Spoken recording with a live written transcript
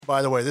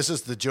By the way, this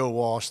is the Joe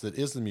Walsh that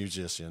is the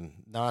musician,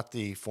 not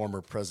the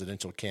former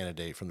presidential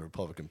candidate from the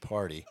Republican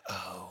Party.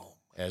 Oh.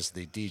 As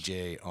the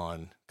DJ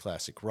on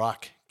classic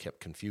rock kept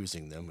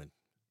confusing them and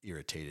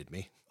irritated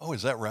me. Oh,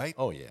 is that right?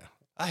 Oh, yeah.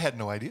 I had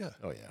no idea.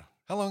 Oh, yeah.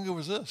 How long ago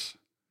was this?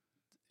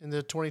 In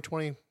the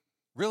 2020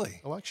 Really?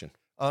 election.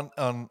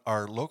 On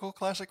our local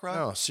classic rock?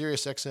 No,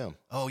 Sirius XM.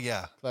 Oh,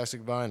 yeah.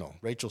 Classic vinyl.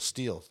 Rachel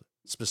Steele,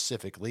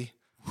 specifically.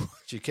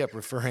 She kept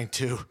referring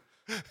to,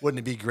 wouldn't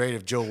it be great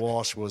if Joe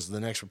Walsh was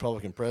the next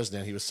Republican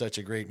president? He was such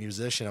a great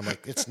musician. I'm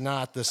like, it's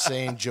not the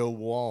same Joe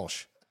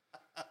Walsh.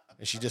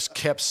 And she just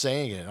kept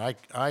saying it.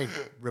 I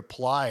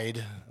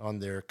replied on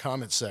their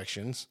comment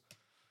sections,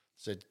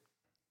 said,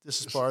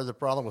 this is part of the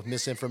problem with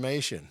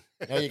misinformation.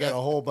 Now you got a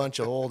whole bunch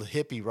of old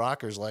hippie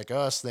rockers like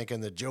us thinking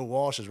that Joe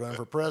Walsh is running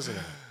for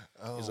president.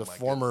 He's a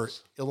former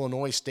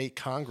Illinois state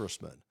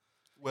congressman,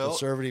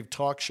 conservative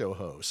talk show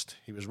host.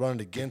 He was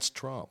running against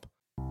Trump.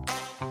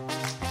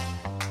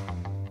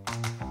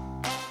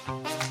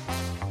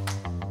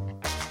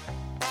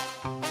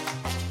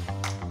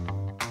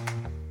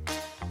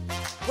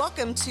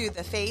 Welcome to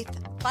the Faith,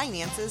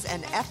 Finances,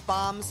 and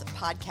F-Bombs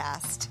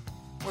podcast,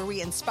 where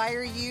we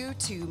inspire you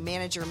to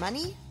manage your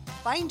money,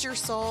 find your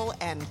soul,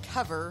 and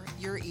cover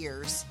your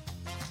ears.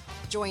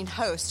 Join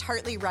host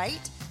Hartley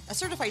Wright, a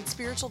certified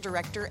spiritual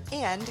director,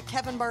 and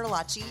Kevin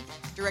Bartolacci,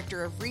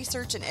 Director of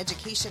Research and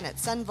Education at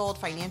Sunvold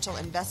Financial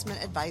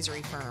Investment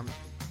Advisory Firm.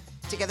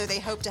 Together, they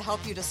hope to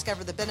help you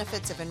discover the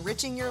benefits of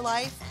enriching your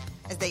life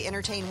as they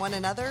entertain one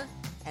another,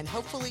 and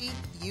hopefully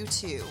you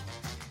too.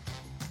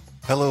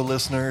 Hello,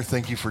 listener.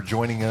 Thank you for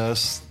joining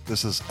us.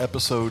 This is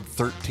episode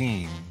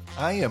 13.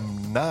 I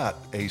am not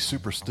a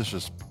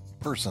superstitious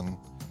person.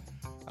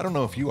 I don't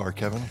know if you are,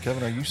 Kevin.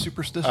 Kevin, are you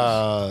superstitious?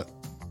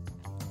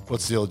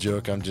 What's the old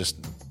joke? I'm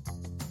just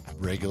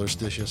regular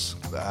stitious.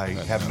 I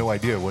have no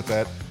idea what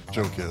that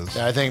joke is.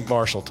 Yeah, I think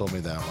Marshall told me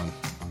that one.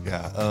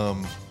 Yeah.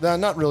 No,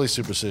 not really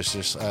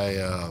superstitious.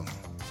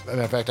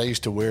 In fact, I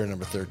used to wear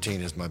number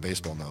 13 as my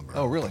baseball number.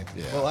 Oh, really?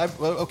 Yeah.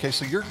 Well, okay,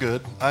 so you're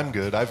good. I'm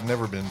good. I've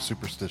never been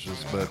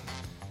superstitious, but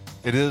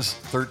it is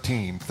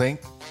 13.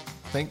 Thank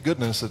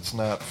goodness it's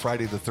not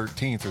Friday the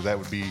 13th, or that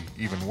would be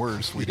even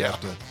worse. We'd have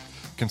to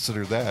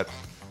consider that.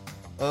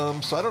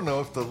 So I don't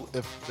know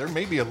if there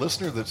may be a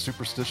listener that's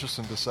superstitious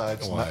and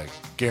decides I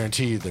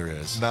guarantee there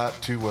is.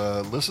 not to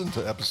listen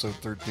to episode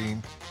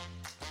 13.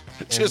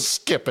 Just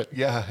skip it.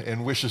 Yeah,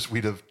 and wishes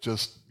we'd have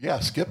just,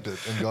 skipped it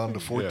and gone to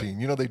 14. Yeah.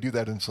 You know, they do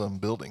that in some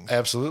buildings.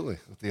 Absolutely.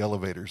 With the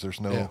elevators.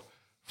 There's no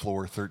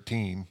floor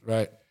 13.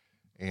 Right.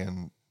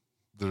 And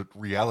the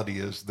reality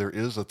is there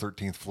is a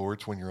 13th floor.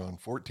 It's when you're on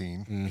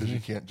 14 because you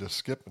can't just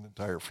skip an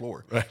entire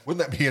floor. Right.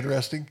 Wouldn't that be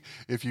interesting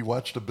if you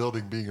watched a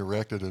building being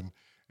erected and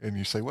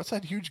you say, what's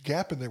that huge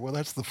gap in there? Well,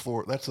 that's the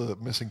floor. That's a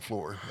missing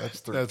floor. That's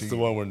 13. That's the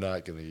one we're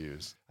not going to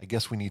use. I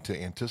guess we need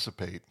to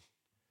anticipate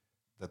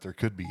that there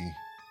could be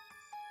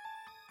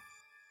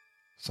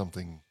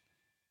something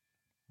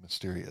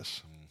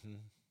mysterious.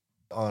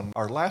 On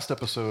our last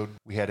episode,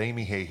 we had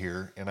Amy Hay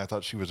here, and I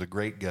thought she was a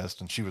great guest,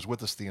 and she was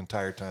with us the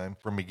entire time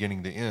from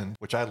beginning to end,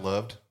 which I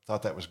loved,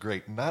 thought that was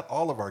great. Not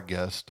all of our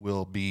guests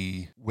will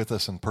be with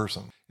us in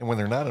person, and when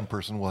they're not in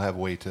person, we'll have a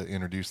way to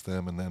introduce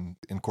them and then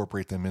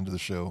incorporate them into the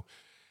show,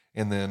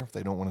 and then if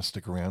they don't want to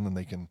stick around, then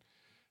they can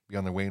be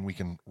on their way and we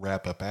can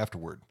wrap up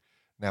afterward.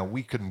 Now,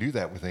 we couldn't do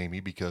that with Amy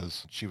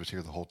because she was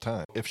here the whole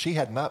time. If she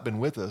had not been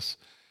with us,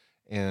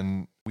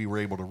 and we were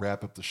able to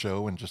wrap up the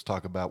show and just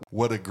talk about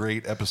what a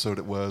great episode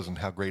it was and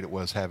how great it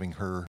was having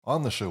her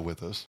on the show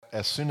with us.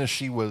 As soon as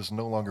she was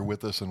no longer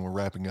with us and we're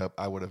wrapping up,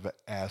 I would have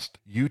asked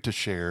you to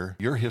share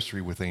your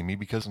history with Amy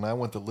and I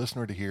want the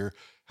listener to hear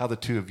how the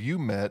two of you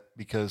met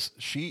because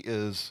she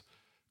is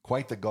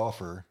quite the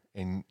golfer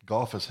and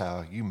golf is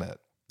how you met.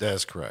 That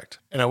is correct.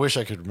 And I wish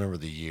I could remember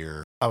the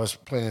year. I was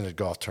playing in a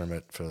golf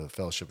tournament for the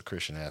Fellowship of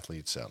Christian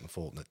Athletes out in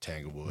Fulton at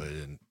Tanglewood,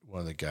 and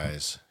one of the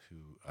guys who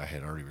I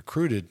had already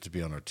recruited to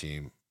be on our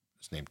team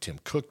is named Tim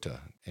Cookta,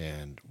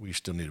 and we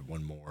still needed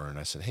one more. And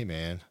I said, hey,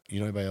 man, you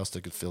know anybody else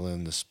that could fill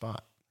in this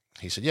spot?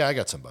 He said, yeah, I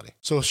got somebody.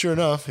 So sure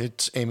enough,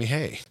 it's Amy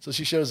Hay. So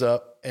she shows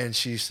up and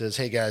she says,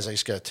 hey guys, I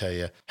just got to tell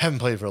you, haven't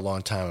played for a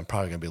long time. I'm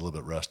probably going to be a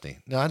little bit rusty.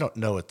 Now, I don't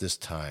know at this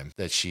time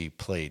that she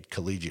played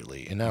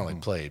collegiately and not only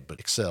played, but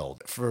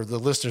excelled. For the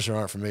listeners who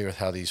aren't familiar with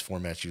how these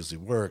formats usually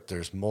work,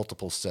 there's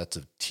multiple sets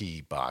of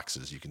tee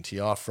boxes you can tee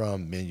off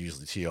from. Men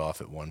usually tee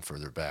off at one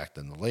further back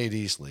than the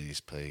ladies.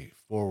 Ladies play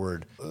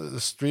forward.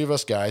 There's three of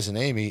us guys and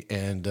Amy,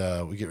 and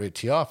we get ready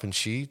to tee off, and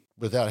she,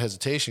 without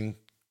hesitation,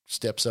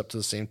 steps up to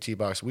the same tee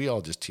box we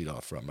all just teed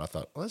off from. And I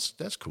thought, well,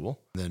 that's cool.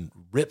 And then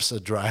rips a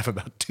drive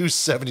about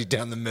 270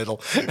 down the middle.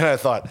 And I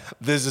thought,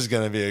 this is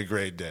going to be a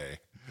great day.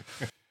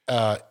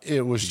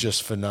 It was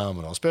just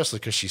phenomenal, especially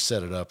because she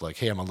set it up like,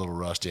 hey, I'm a little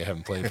rusty. I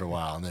haven't played for a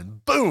while. And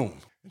then boom.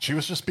 She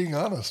was just being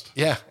honest.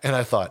 Yeah. And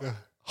I thought,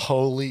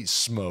 holy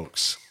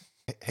smokes.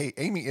 Hey,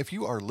 Amy, if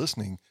you are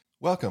listening,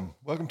 welcome.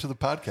 Welcome to the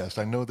podcast.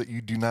 I know that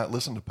you do not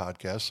listen to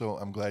podcasts, so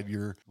I'm glad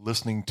you're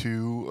listening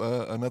to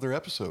another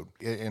episode.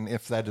 And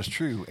if that is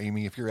true,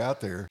 Amy, if you're out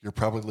there, you're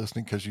probably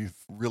listening because you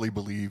really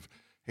believe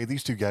Hey,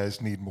 these two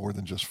guys need more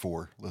than just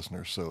 4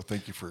 listeners, so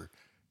thank you for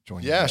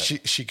joining. Yeah,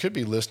 that. she could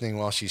be listening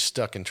while she's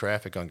stuck in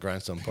traffic on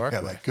Grindstone Parkway.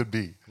 Yeah, that could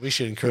be. We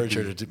should encourage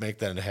her to make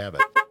that a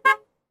habit.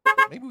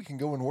 Maybe we can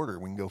go in order.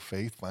 We can go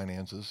faith,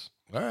 finances,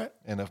 All right.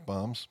 and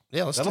F-bombs.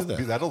 Yeah, let's do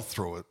that.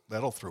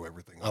 That'll throw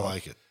everything I off.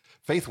 like it.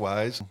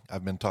 Faith-wise,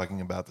 I've been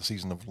talking about the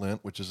season of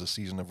Lent, which is a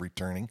season of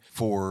returning.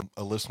 For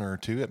a listener or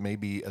two, it may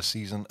be a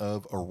season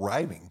of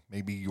arriving.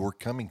 Maybe you're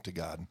coming to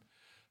God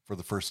for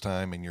the first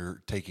time and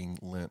you're taking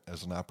Lent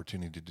as an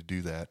opportunity to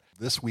do that.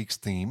 This week's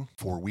theme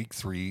for week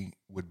 3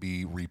 would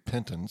be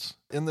repentance.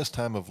 In this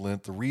time of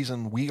Lent, the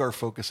reason we are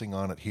focusing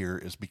on it here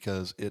is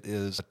because it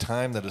is a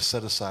time that is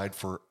set aside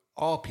for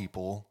all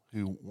people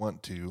who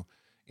want to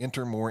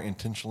enter more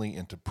intentionally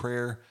into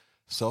prayer,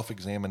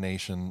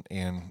 self-examination,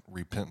 and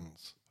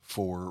repentance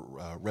for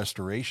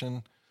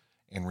restoration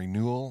and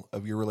renewal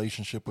of your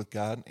relationship with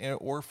God,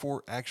 or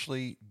for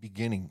actually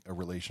beginning a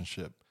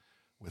relationship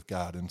with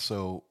God. And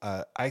so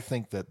I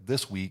think that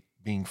this week,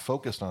 being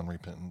focused on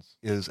repentance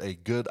is a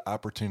good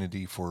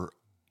opportunity for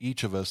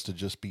each of us to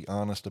just be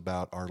honest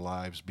about our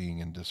lives being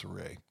in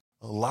disarray.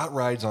 A lot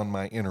rides on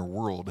my inner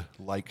world.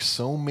 Like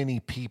so many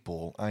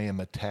people, I am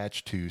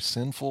attached to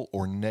sinful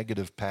or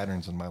negative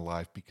patterns in my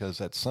life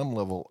because at some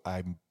level,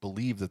 I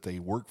believe that they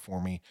work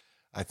for me.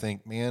 I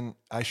think, man,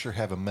 I sure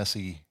have a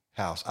messy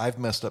house. I've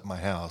messed up my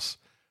house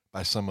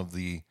by some of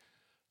the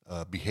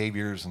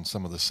behaviors and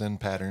some of the sin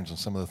patterns and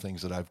some of the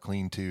things that I've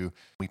cleaned to.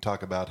 We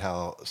talk about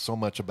how so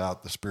much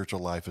about the spiritual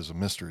life is a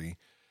mystery,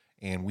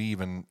 and we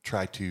even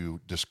try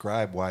to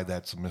describe why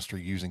that's a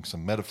mystery using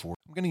some metaphor.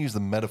 I'm going to use the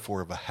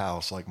metaphor of a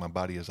house, like my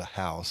body is a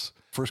house.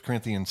 1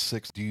 Corinthians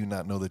 6, do you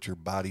not know that your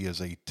body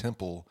is a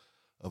temple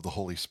of the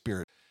Holy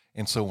Spirit?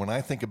 And so when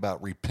I think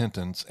about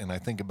repentance, and I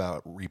think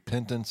about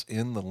repentance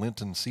in the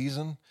Lenten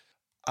season,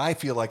 I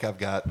feel like I've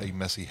got a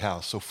messy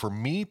house. So for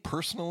me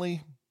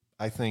personally,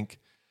 I think,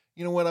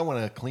 you know what, I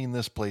want to clean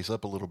this place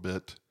up a little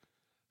bit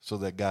so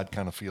that God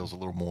kind of feels a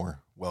little more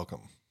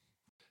welcome.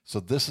 So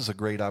this is a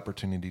great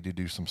opportunity to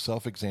do some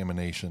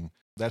self-examination.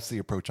 That's the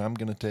approach I'm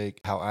going to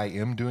take. How I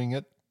am doing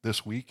it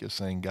this week is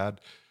saying,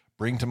 God,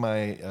 bring to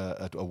my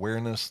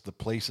awareness the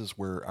places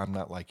where I'm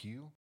not like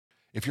you.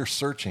 If you're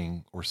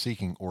searching or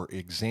seeking or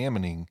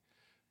examining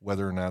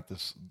whether or not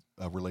this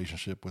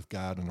relationship with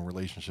God and a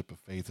relationship of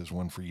faith is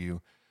one for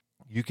you,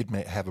 you could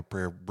have a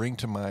prayer, bring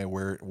to my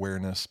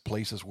awareness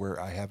places where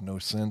I have no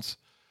sense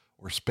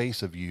or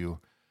space of you,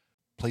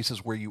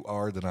 places where you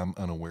are that I'm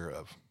unaware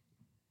of.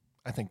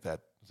 I think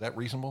is that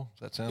reasonable?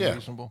 Does that sound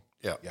reasonable?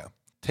 Yeah. Yeah.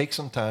 Take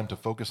some time to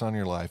focus on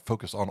your life,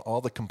 focus on all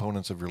the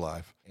components of your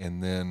life.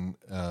 And then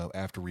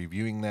after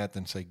reviewing that,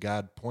 then say,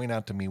 God, point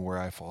out to me where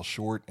I fall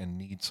short and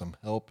need some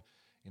help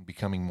in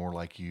becoming more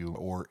like you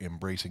or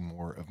embracing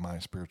more of my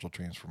spiritual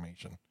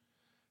transformation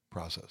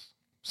process.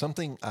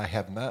 Something I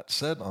have not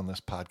said on this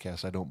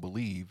podcast, I don't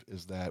believe,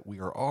 is that we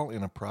are all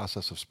in a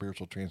process of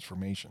spiritual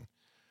transformation.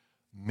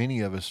 Many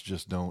of us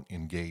just don't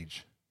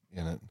engage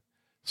in it.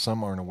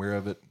 Some aren't aware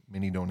of it.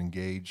 Many don't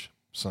engage.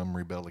 Some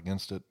rebel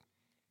against it.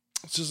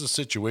 This is a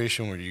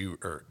situation where you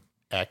are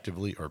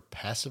actively or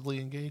passively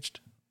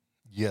engaged?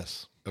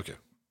 Yes. Okay.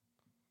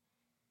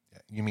 Yeah.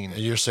 You mean... And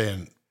you're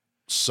saying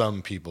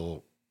some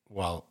people,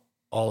 while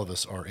all of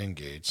us are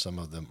engaged, some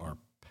of them are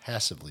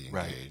passively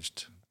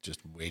engaged, just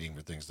waiting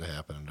for things to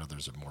happen, and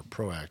others are more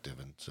proactive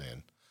and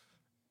saying,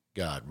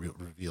 God,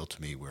 reveal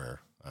to me where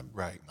I'm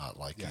not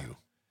like you.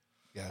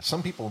 Yeah.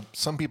 Some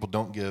people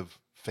don't give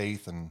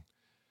faith and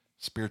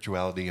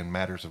spirituality and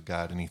matters of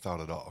God any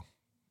thought at all.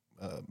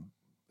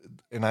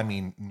 And I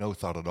mean no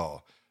thought at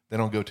all. They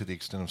don't go to the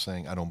extent of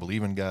saying, I don't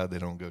believe in God. They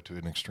don't go to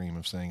an extreme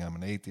of saying, I'm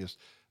an atheist.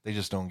 They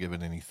just don't give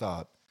it any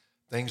thought.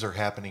 Things are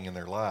happening in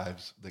their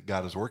lives that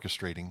God is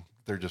orchestrating.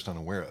 They're just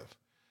unaware of.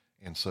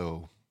 And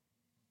so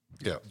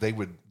they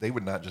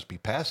would not just be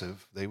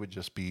passive. They would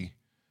just be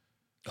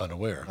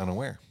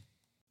unaware.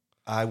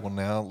 I will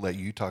now let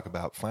you talk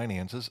about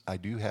finances. I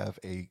do have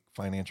a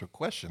financial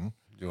question.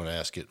 Do you want to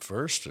ask it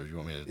first, or do you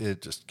want me to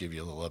just give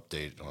you a little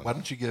update on? Why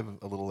don't you give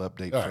a little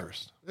update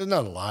first? There's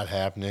not a lot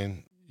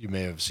happening. You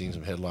may have seen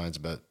some headlines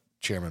about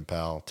Chairman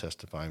Powell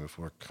testifying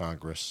before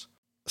Congress.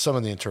 Some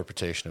of the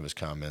interpretation of his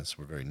comments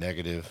were very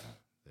negative.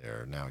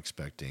 They're now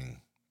expecting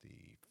the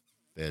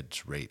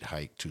Fed's rate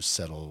hike to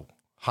settle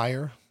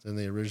higher than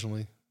they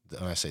originally.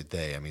 When I say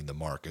they, I mean the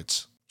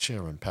markets.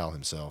 Chairman Powell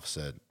himself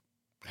said,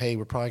 hey,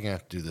 we're probably going to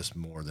have to do this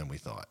more than we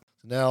thought.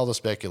 So now all the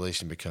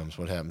speculation becomes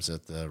what happens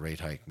at the rate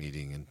hike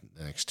meeting in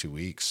the next 2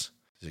 weeks.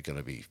 Is it going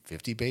to be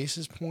 50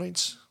 basis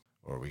points,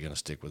 or are we going to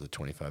stick with a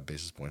 25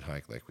 basis point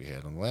hike like we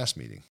had on the last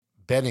meeting?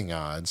 Betting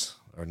odds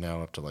are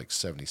now up to like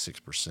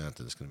 76%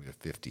 that it's going to be a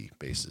 50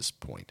 basis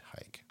point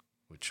hike,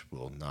 which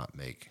will not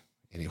make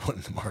anyone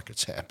in the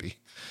markets happy.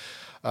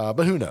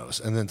 But who knows?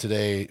 And then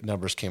today,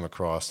 numbers came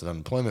across that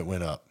unemployment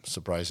went up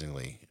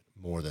surprisingly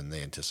more than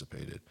they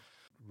anticipated.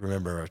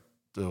 Remember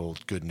the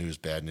old good news,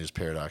 bad news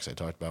paradox I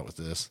talked about with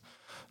this?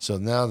 So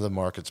now the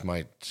markets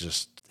might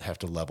just have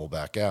to level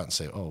back out and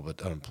say, oh,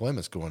 but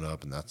unemployment's going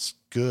up and that's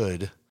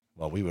good.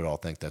 Well, we would all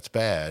think that's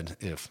bad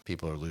if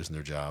people are losing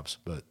their jobs,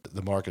 but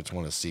the markets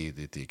want to see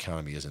that the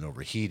economy isn't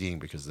overheating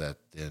because that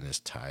then is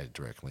tied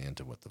directly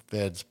into what the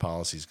Fed's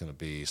policy is going to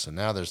be. So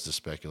now there's this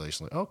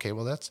speculation like, okay,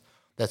 well, that's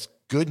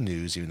good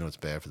news, even though it's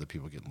bad for the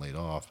people getting laid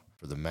off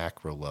for the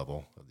macro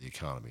level of the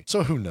economy.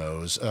 So who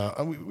knows?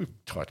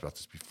 We've talked about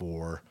this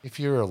before. If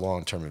you're a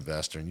long-term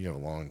investor and you have a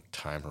long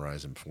time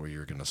horizon before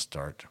you're going to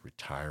start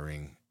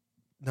retiring,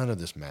 none of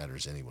this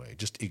matters anyway.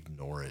 Just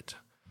ignore it.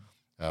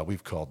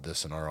 We've called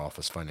this in our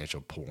office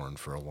financial porn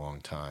for a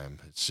long time.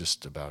 It's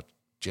just about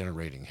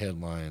generating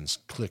headlines,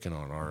 clicking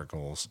on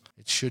articles.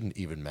 It shouldn't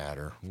even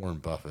matter. Warren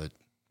Buffett,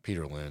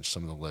 Peter Lynch,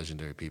 some of the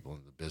legendary people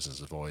in the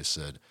business have always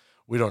said,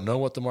 we don't know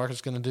what the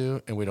market's going to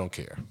do, and we don't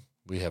care.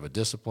 We have a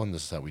discipline.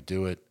 This is how we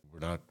do it. We're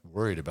not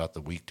worried about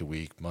the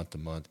week-to-week,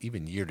 month-to-month,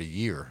 even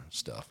year-to-year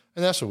stuff.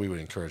 And that's what we would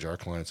encourage our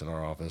clients in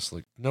our office.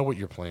 Like, know what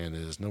your plan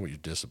is. Know what your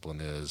discipline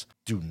is.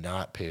 Do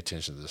not pay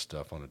attention to this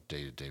stuff on a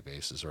day-to-day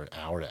basis or an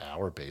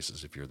hour-to-hour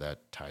basis if you're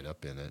that tied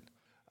up in it.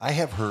 I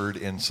have heard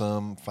in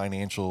some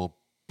financial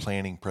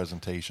planning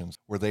presentations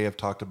where they have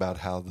talked about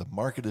how the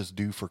market is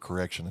due for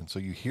correction. And so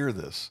you hear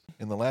this.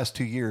 In the last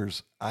 2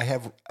 years, I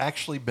have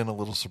actually been a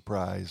little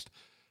surprised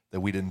that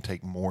we didn't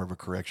take more of a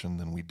correction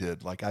than we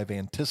did. Like, I've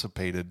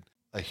anticipated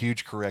a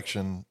huge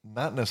correction,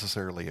 not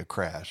necessarily a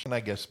crash. And I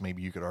guess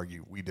maybe you could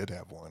argue we did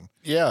have one.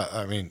 Yeah,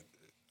 I mean,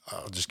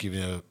 I'll just give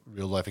you a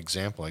real-life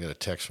example. I got a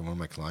text from one of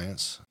my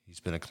clients.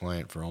 He's been a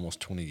client for almost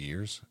 20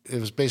 years.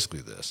 It was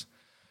basically this.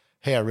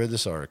 Hey, I read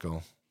this article.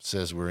 It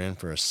says we're in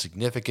for a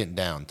significant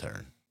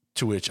downturn.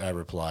 To which I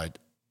replied,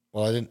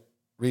 well, I didn't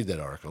read that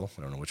article.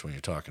 I don't know which one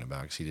you're talking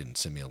about because he didn't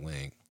send me a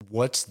link.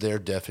 What's their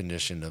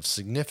definition of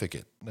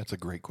significant? That's a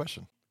great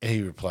question. And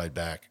he replied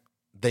back,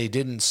 they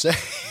didn't say.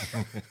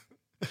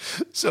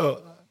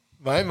 So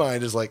my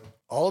mind is like,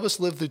 all of us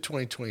lived through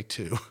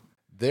 2022.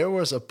 There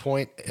was a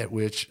point at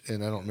which,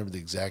 and I don't remember the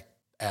exact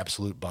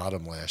absolute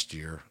bottom last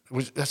year.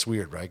 That's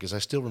weird, right? Because I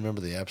still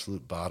remember the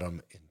absolute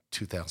bottom in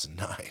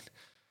 2009.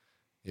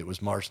 It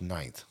was March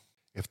 9th.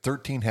 If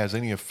 13 has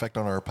any effect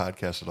on our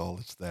podcast at all,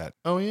 it's that.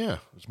 Oh, yeah.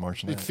 It was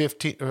March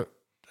 9th.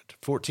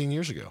 14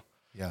 years ago.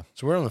 Yeah.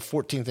 So we're on the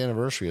 14th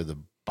anniversary of the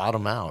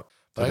bottom out.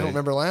 But I don't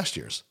remember last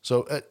year's.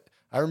 So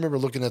I remember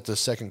looking at the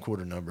second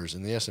quarter numbers,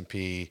 and the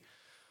S&P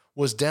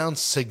was down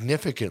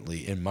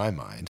significantly in my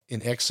mind,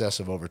 in excess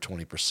of over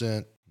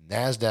 20%.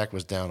 NASDAQ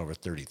was down over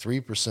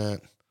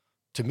 33%.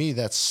 To me,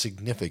 that's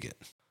significant.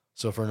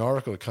 So for an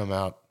article to come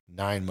out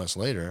 9 months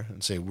later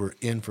and say we're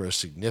in for a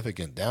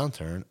significant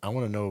downturn, I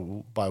want to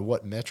know by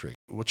what metric.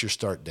 What's your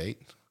start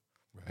date?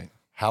 Right.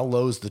 How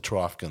low is the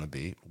trough going to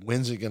be?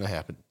 When's it going to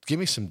happen? Give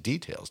me some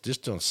details.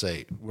 Just don't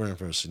say we're in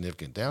for a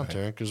significant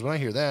downturn, because when I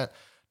hear that,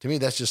 to me,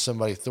 that's just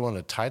somebody throwing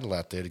a title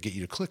out there to get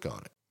you to click on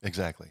it.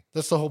 Exactly.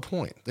 That's the whole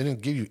point. They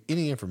didn't give you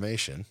any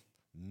information,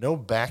 no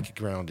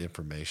background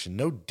information,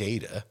 no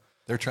data.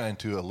 They're trying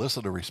to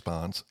elicit a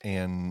response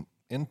and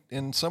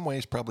in some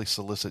ways probably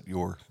solicit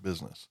your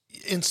business.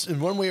 In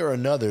one way or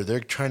another, they're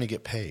trying to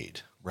get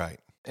paid. Right.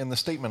 And the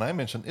statement I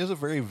mentioned is a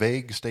very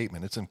vague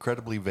statement. It's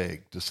incredibly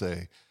vague to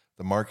say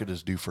the market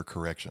is due for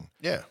correction.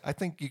 Yeah. I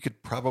think you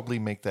could probably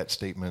make that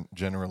statement,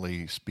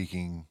 generally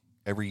speaking,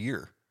 every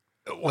year.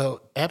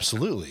 Well,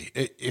 absolutely.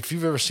 If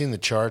you've ever seen the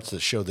charts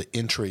that show the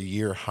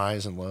intra-year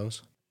highs and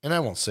lows, and I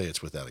won't say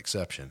it's without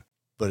exception,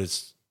 but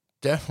it's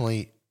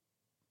definitely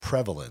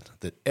prevalent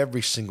that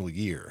every single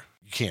year,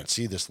 you can't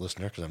see this,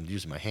 listener, because I'm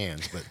using my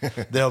hands,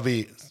 but there'll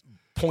be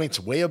points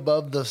way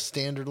above the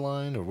standard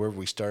line or wherever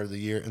we started the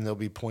year, and there'll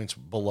be points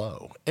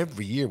below.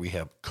 Every year we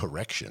have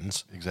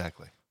corrections.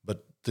 Exactly.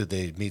 But did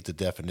they meet the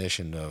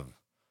definition of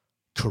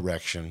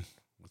correction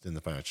within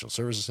the financial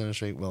services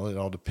industry? Well, it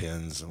all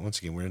depends. And once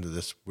again, we're into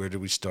this. Where do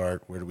we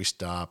start? Where do we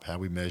stop? How are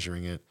we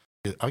measuring it?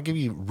 I'll give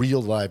you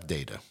real live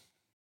data.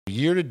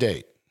 Year to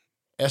date,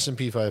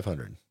 S&P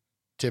 500,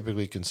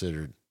 typically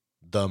considered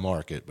the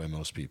market by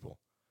most people,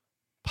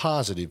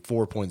 positive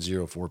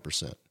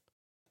 4.04%.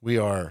 We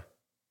are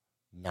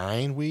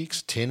 9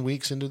 weeks, 10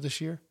 weeks into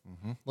this year.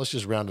 Mm-hmm. Let's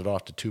just round it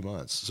off to 2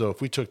 months. So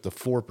if we took the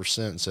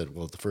 4% and said,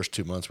 well, the first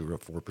 2 months we were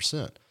up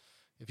 4%.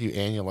 If you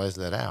annualize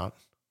that out,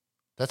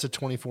 that's a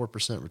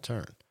 24%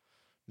 return.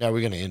 Now, are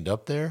we going to end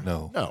up there?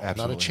 No,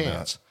 not a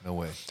chance. Not. No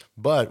way.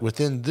 But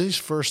within these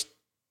first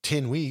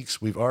 10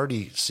 weeks, we've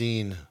already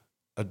seen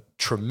a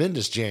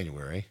tremendous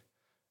January,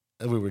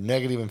 and we were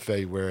negative in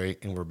February,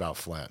 and we're about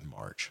flat in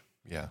March.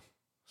 Yeah.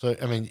 So,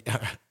 I mean,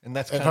 and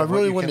that's kind of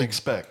what you can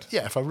expect.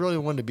 Yeah, if I really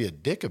wanted to be a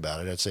dick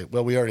about it, I'd say,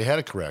 well, we already had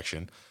a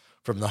correction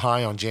from the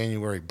high on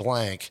January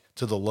blank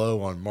to the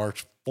low on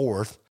March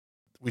 4th.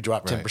 We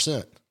dropped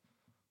 10%.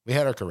 We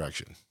had our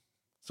correction.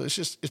 So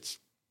it's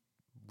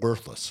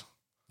worthless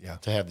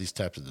to have these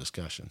types of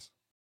discussions.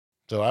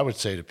 So I would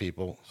say to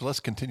people. So let's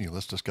continue.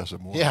 Let's discuss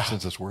it more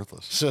since it's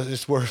worthless. So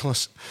it's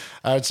worthless.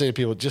 I would say to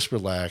people, just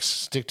relax,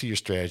 stick to your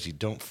strategy.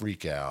 Don't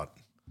freak out.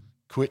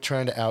 Quit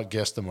trying to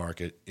outguess the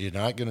market. You're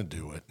not going to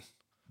do it.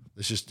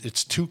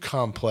 It's too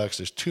complex.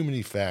 There's too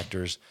many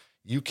factors.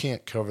 You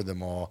can't cover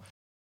them all.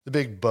 The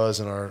big buzz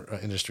in our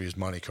industry is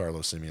Monte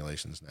Carlo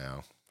simulations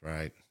now,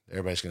 right?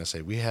 everybody's going to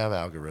say, we have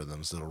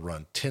algorithms that'll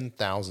run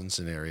 10,000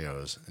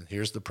 scenarios, and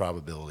here's the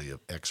probability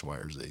of X, Y,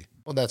 or Z.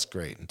 Well, that's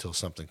great until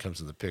something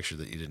comes in the picture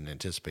that you didn't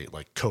anticipate,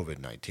 like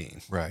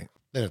COVID-19. Right.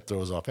 Then it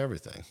throws off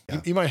everything.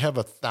 Yeah. You might have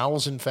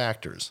 1,000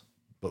 factors,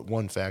 but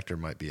one factor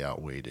might be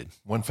outweighed.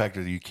 One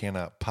factor that you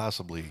cannot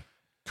possibly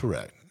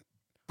Correct.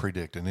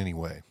 predict in any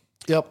way.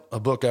 Yep. A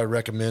book I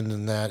recommend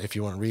in that, if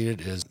you want to read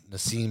it, is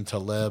Nassim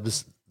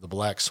Taleb's The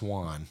Black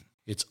Swan.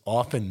 It's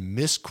often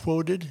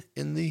misquoted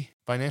in the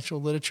financial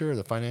literature,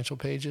 the financial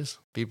pages.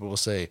 People will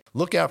say,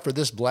 look out for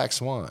this black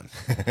swan.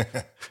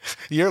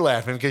 You're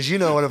laughing because you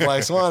know what a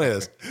black swan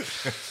is.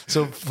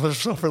 So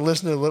for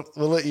listeners,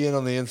 we'll let you in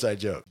on the inside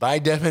joke. By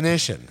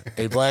definition,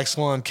 a black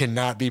swan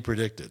cannot be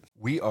predicted.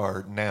 We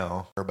are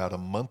now about a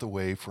month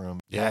away from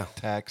that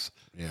tax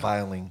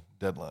filing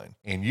deadline.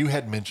 And you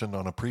had mentioned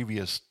on a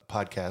previous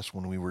podcast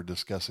when we were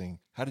discussing,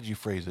 how did you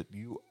phrase it?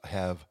 You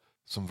have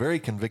some very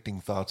convicting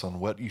thoughts on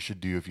what you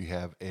should do if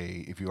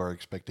you are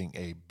expecting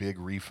a big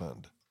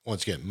refund.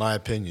 Once again, my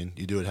opinion,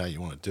 you do it how you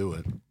want to do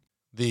it.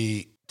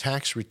 The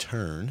tax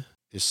return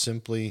is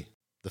simply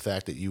the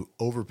fact that you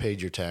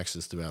overpaid your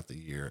taxes throughout the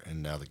year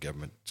and now the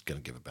government is going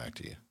to give it back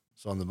to you.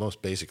 So on the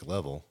most basic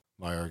level,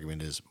 my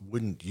argument is,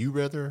 wouldn't you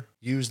rather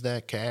use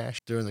that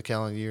cash during the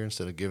calendar year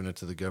instead of giving it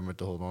to the government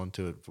to hold on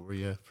to it for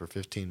you for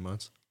 15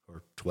 months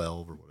or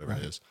 12 or whatever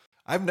it is?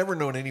 I've never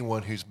known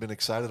anyone who's been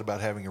excited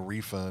about having a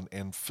refund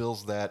and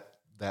fills that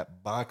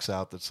box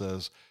out that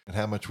says, and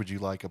how much would you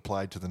like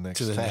applied to the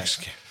next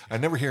tax? I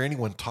never hear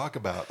anyone talk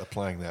about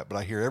applying that, but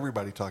I hear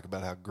everybody talk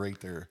about how great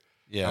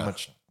how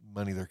much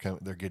money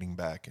they're getting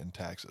back in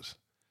taxes.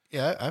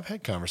 Yeah, I've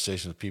had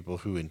conversations with people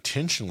who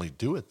intentionally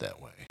do it that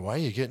way. Why are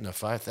you getting a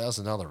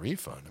 $5,000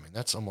 refund? I mean,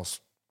 that's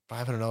almost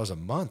 $500 a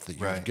month that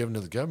you've given to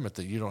the government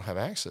that you don't have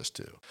access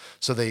to.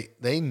 So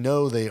they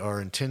know they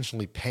are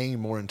intentionally paying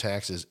more in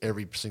taxes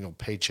every single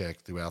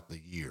paycheck throughout the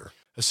year.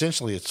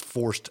 Essentially, it's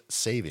forced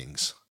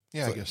savings.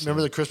 Yeah, so, I guess.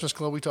 Remember the Christmas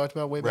Club we talked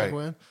about way back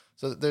when?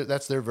 So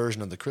that's their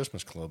version of the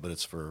Christmas Club, but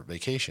it's for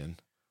vacation.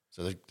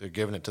 So they're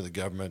giving it to the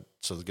government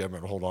so the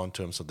government will hold on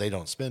to them so they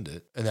don't spend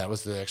it. And that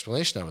was the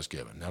explanation I was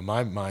given. Now,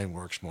 my mind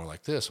works more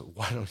like this.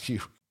 Why don't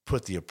you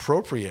put the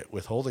appropriate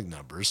withholding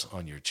numbers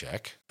on your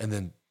check, and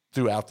then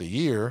throughout the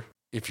year,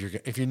 if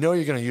you know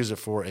you're going to use it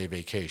for a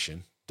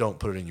vacation, don't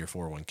put it in your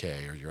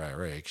 401k or your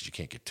IRA because you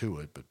can't get to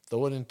it, but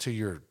throw it into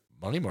your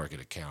money market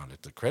account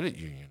at the credit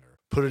union or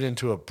put it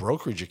into a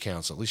brokerage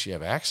account so at least you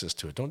have access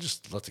to it. Don't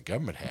just let the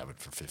government have it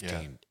for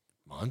 15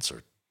 months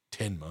or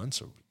 10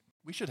 months.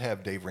 We should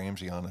have Dave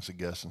Ramsey on as a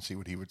guest and see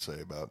what he would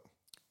say about.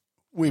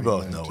 We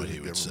both know what he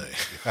would say.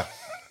 Yeah.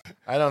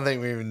 I don't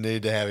think we even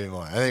need to have him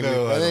on. I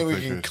think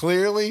we can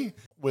clearly,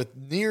 with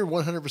near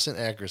 100%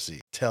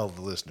 accuracy, tell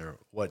the listener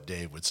what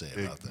Dave would say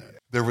about that.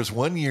 There was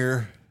 1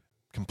 year,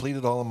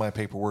 completed all of my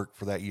paperwork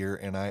for that year,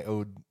 and I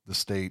owed the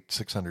state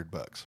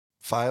 $600.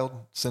 Filed,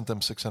 sent them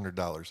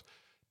 $600.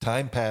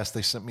 Time passed,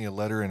 they sent me a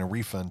letter and a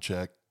refund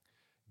check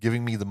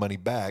giving me the money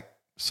back,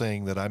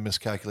 saying that I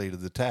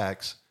miscalculated the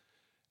tax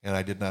and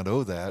I did not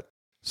owe that.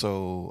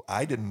 So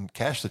I didn't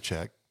cash the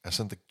check. I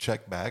sent the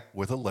check back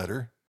with a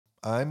letter.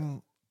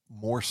 I'm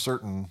more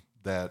certain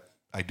that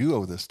I do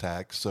owe this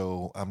tax,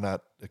 so I'm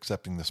not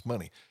accepting this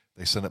money.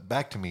 They sent it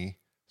back to me,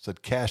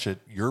 said, cash it.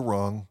 You're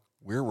wrong.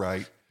 We're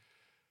right.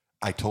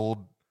 I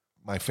told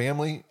my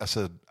family, I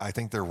said, I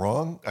think they're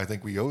wrong. I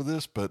think we owe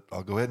this, but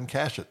I'll go ahead and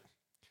cash it.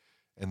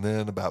 And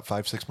then about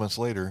 5-6 months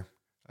later,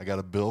 I got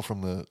a bill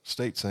from the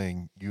state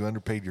saying, you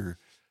underpaid your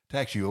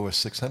tax. You owe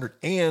us $600.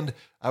 And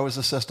I was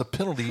assessed a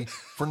penalty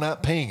for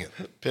not paying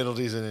it.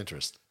 Penalties and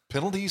interest.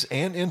 Penalties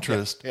and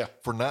interest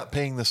for not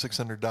paying the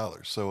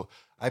 $600. So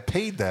I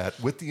paid that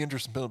with the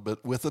interest and penalty,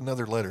 but with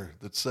another letter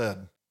that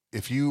said,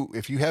 if you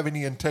have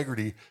any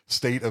integrity,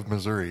 state of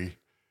Missouri,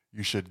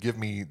 you should give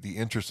me the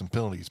interest and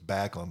penalties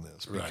back on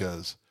this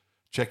because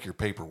check your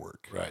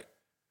paperwork. Right.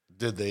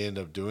 Did they end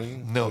up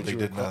doing? No, they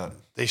did not.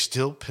 They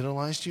still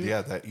penalized you?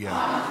 Yeah.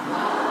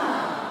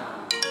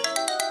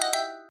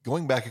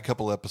 Going back a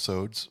couple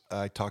episodes,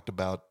 I talked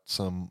about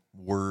some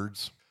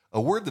words.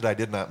 A word that I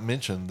did not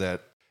mention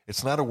that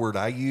it's not a word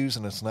I use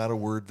and it's not a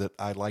word that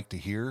I like to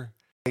hear.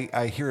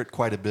 I hear it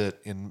quite a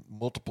bit in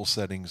multiple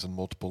settings and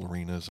multiple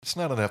arenas. It's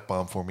not an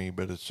F-bomb for me,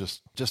 but it's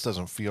just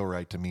doesn't feel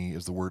right to me,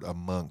 is the word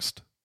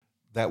amongst.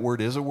 That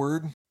word is a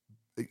word.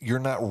 You're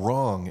not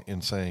wrong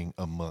in saying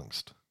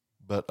amongst,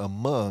 but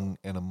among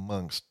and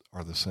amongst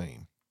are the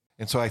same.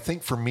 And so I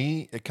think for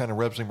me, it kind of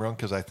rubs me wrong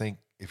because I think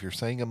if you're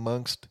saying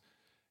amongst,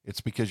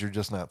 it's because you're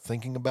just not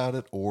thinking about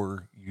it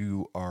or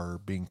you are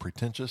being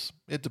pretentious.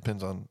 It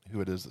depends on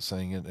who it is that's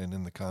saying it and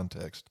in the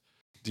context.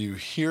 Do you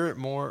hear it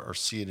more or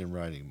see it in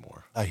writing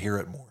more? I hear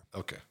it more.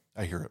 Okay.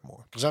 I hear it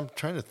more. Because I'm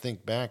trying to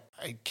think back.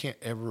 I can't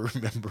ever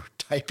remember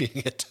typing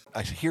it.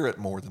 I hear it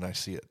more than I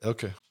see it.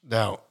 Okay.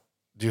 Now,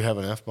 do you have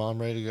an F-bomb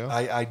ready to go?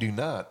 I do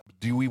not.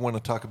 Do we want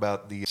to talk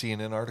about the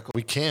CNN article?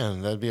 We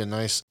can. That'd be a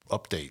nice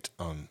update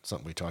on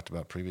something we talked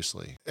about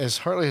previously. As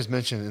Hartley has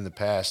mentioned in the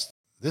past,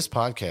 this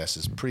podcast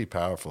is pretty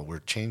powerful. We're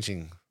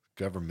changing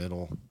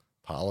governmental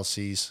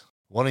policies.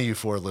 One of you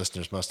 4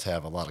 listeners must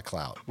have a lot of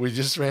clout. We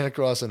just ran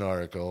across an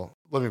article.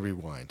 Let me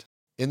rewind.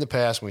 In the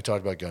past, when we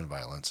talked about gun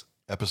violence,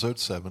 Episode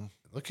 7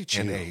 look at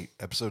you. and 8.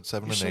 Episode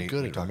 7 You're and so 8.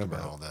 good we at talked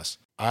remembering about all this.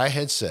 I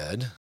had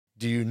said,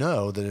 do you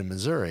know that in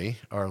Missouri,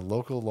 our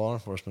local law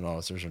enforcement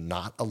officers are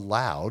not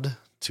allowed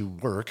to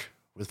work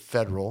with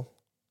federal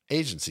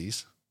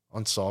agencies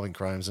on solving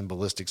crimes and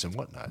ballistics and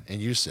whatnot?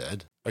 And you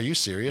said, are you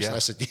serious? Yeah. And I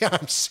said, yeah,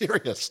 I'm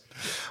serious.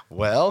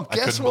 Well, I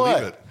guess couldn't what?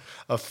 believe it.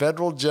 A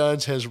federal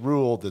judge has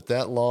ruled that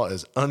that law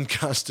is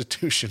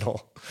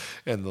unconstitutional,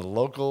 and the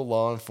local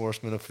law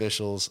enforcement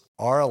officials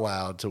are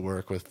allowed to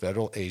work with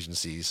federal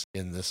agencies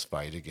in this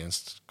fight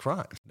against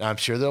crime. Now, I'm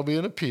sure there'll be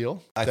an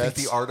appeal. I think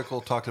the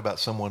article talked about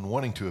someone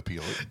wanting to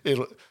appeal it.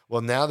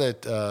 Well, now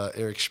that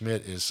Eric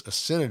Schmidt is a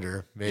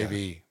senator,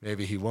 maybe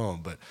he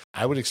won't. But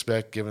I would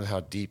expect, given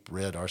how deep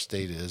red our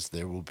state is,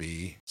 there will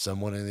be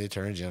someone in the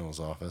Attorney General's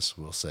office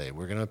will say,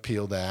 we're going to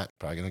appeal that,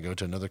 probably going to go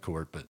to another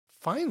court. But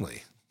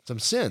finally, some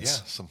sense.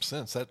 Yeah, some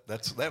sense.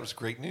 That was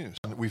great news.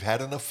 We've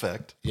had an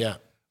effect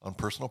on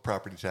personal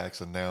property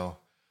tax and now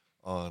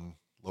on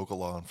local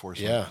law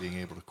enforcement being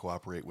able to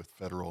cooperate with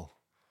federal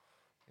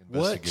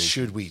investigations. What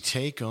should we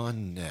take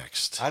on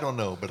next? I don't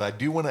know, but I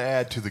do want to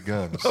add to the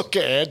guns.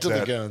 Okay, add to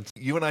the guns.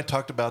 You and I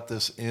talked about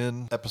this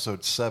in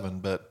episode 7,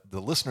 but the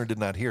listener did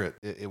not hear it.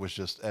 It was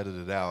just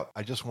edited out.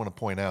 I just want to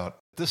point out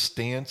this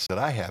stance that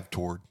I have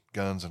toward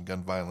guns and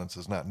gun violence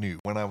is not new.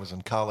 When I was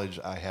in college,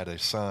 I had a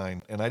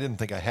sign, and I didn't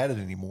think I had it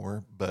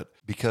anymore, but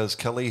because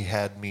Kelly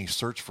had me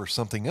search for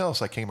something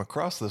else, I came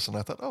across this, and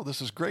I thought, oh,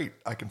 this is great.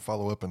 I can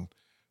follow up and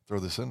throw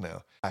this in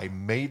now. I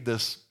made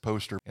this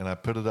poster, and I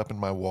put it up in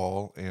my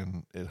wall,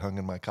 and it hung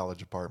in my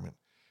college apartment.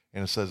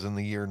 And it says, in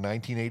the year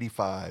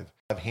 1985,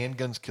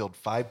 handguns killed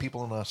 5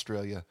 people in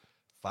Australia,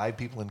 5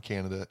 people in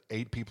Canada,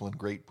 8 people in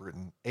Great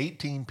Britain,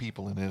 18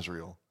 people in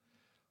Israel,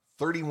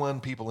 31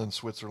 people in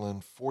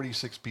Switzerland,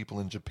 46 people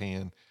in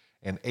Japan,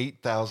 and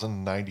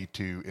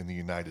 8,092 in the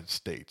United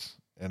States.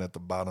 And at the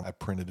bottom, I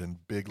printed in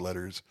big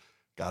letters,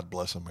 God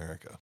bless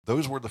America.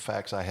 Those were the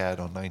facts I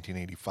had on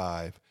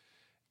 1985.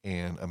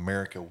 And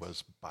America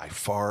was by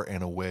far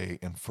and away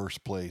in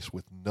first place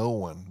with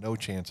no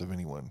chance of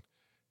anyone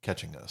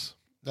catching us.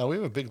 No, we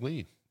have a big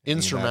lead.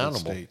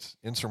 Insurmountable.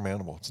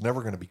 Insurmountable. It's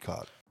never going to be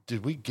caught.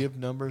 Did we give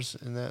numbers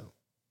in that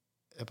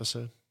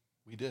episode?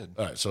 We did.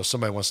 All right. So if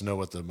somebody wants to know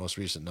what the most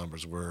recent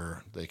numbers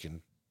were, they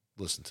can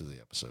listen to the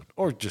episode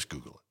or just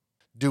Google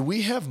it. Do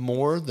we have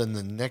more than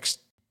the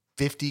next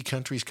 50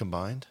 countries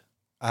combined?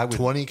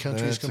 20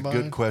 countries combined? That's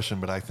a good question,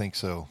 but I think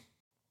so.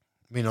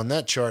 I mean, on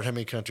that chart, how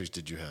many countries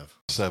did you have?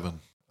 7.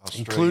 Australia,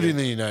 including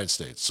the United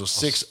States. So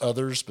 6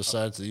 others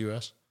besides the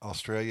U.S.?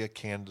 Australia,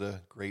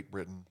 Canada, Great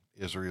Britain,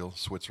 Israel,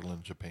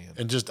 Switzerland, Japan.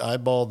 And just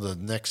eyeball the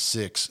next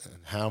 6, and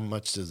how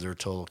much does their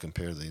total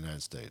compare to the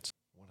United States?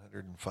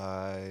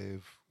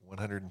 105,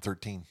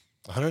 113.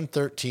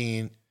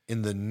 113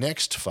 in the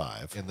next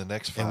 5. In the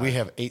next 5. And we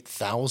have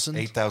 8,000?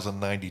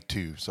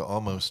 8,092, so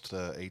almost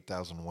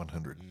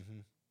 8,100. Mm-hmm.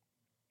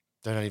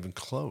 They're not even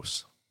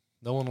close.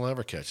 No one will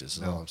ever catch us,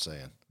 is all I'm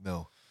saying.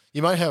 No.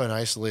 You might have an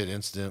isolated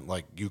incident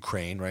like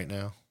Ukraine right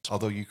now.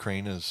 Although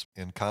Ukraine is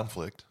in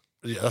conflict.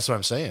 Yeah, that's what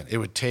I'm saying. It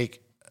would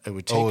take a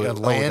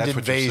land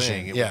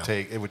invasion.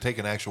 It would take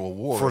an actual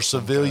war for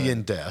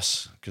civilian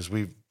deaths, because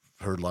we've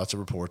heard lots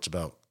of reports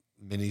about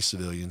many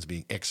civilians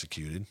being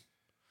executed.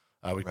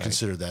 I would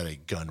consider that a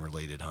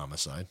gun-related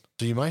homicide.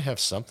 So you might have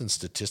something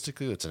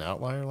statistically that's an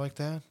outlier like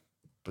that,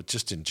 but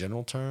just in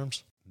general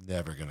terms,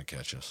 never going to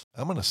catch us.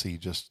 I'm going to see,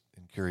 just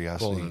in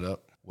curiosity, pulling it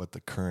up, what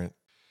the current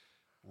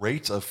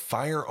rates of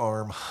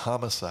firearm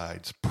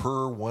homicides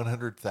per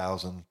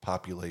 100,000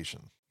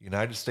 population.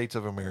 United States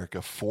of America,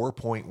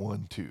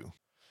 4.12.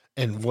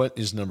 And what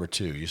is number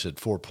 2? You said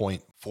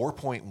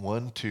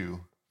 4.12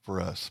 for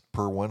us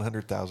per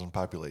 100,000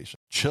 population.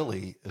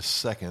 Chile is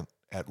second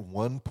at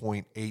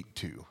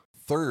 1.82.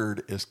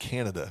 Third is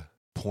Canada,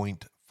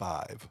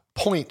 0.5.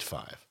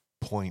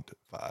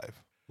 0.5.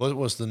 What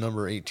was the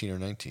number 18 or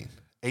 19?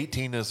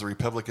 18 is the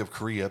Republic of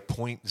Korea,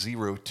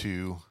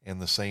 0.02,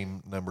 and the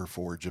same number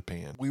for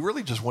Japan. We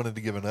really just wanted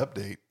to give an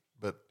update,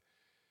 but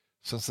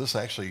since this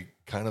actually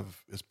kind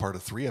of is part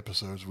of 3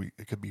 episodes,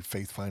 it could be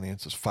faith,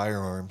 finances,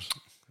 firearms,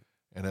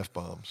 and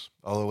F-bombs.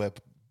 Although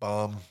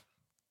F-bomb,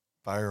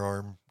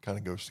 firearm kind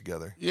of goes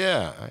together.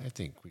 Yeah, I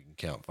think we can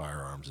count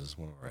firearms as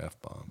one of our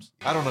F-bombs.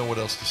 I don't know what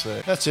else to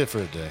say. That's it for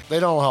today. They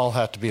don't all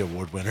have to be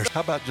award winners.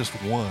 How about just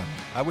one?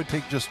 I would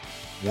take just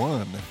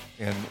one.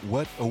 And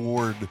what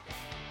award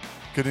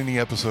could any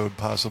episode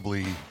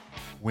possibly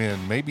win?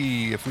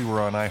 Maybe if we were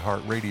on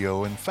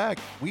iHeartRadio. In fact,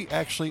 we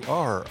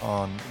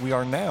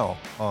are now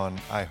on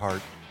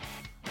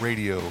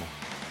iHeartRadio.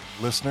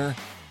 Listener,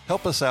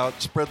 help us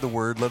out, spread the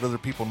word, let other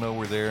people know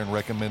we're there, and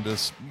recommend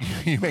us.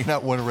 You may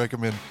not want to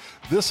recommend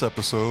this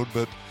episode,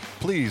 but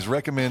please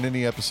recommend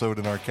any episode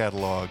in our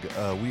catalog.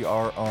 We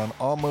are on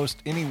almost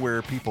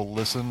anywhere people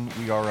listen.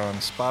 We are on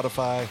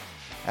Spotify,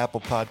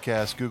 Apple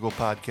Podcasts, Google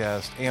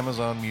Podcasts,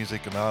 Amazon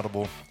Music, and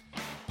Audible.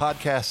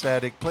 Podcast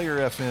Addict, Player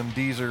FM,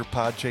 Deezer,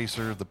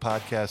 Podchaser, the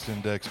Podcast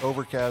Index,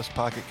 Overcast,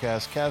 Pocket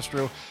Cast,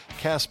 Castro,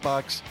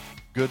 Castbox,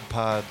 Good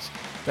Pods.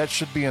 That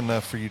should be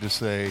enough for you to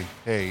say,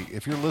 hey,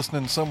 if you're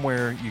listening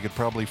somewhere, you could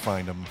probably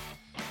find them.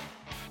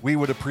 We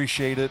would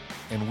appreciate it,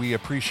 and we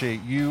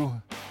appreciate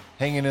you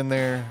hanging in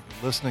there,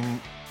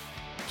 listening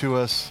to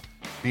us,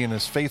 being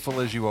as faithful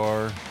as you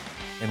are,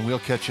 and we'll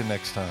catch you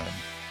next time.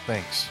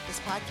 Thanks.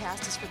 This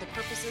podcast is for the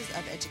purposes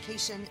of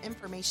education,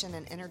 information,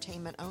 and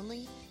entertainment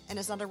only, and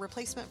is not a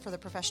replacement for the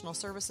professional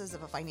services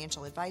of a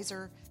financial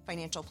advisor,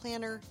 financial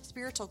planner,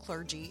 spiritual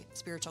clergy,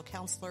 spiritual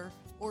counselor,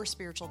 or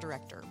spiritual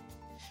director.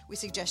 We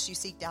suggest you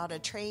seek out a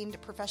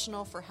trained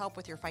professional for help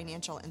with your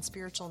financial and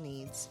spiritual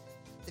needs.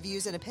 The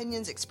views and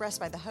opinions expressed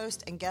by the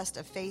host and guest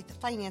of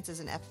Faith, Finances,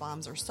 and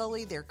F-Bombs are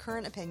solely their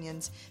current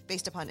opinions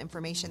based upon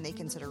information they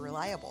consider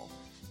reliable,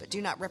 but do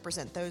not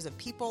represent those of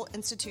people,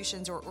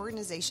 institutions, or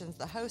organizations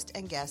the host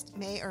and guest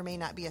may or may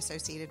not be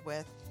associated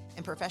with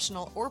in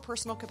professional or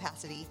personal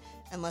capacity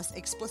unless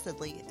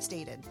explicitly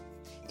stated.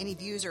 Any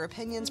views or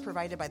opinions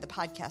provided by the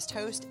podcast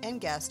host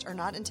and guest are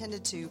not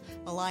intended to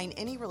malign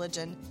any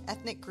religion,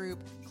 ethnic group,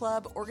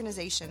 club,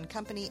 organization,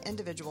 company,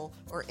 individual,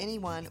 or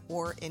anyone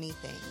or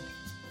anything.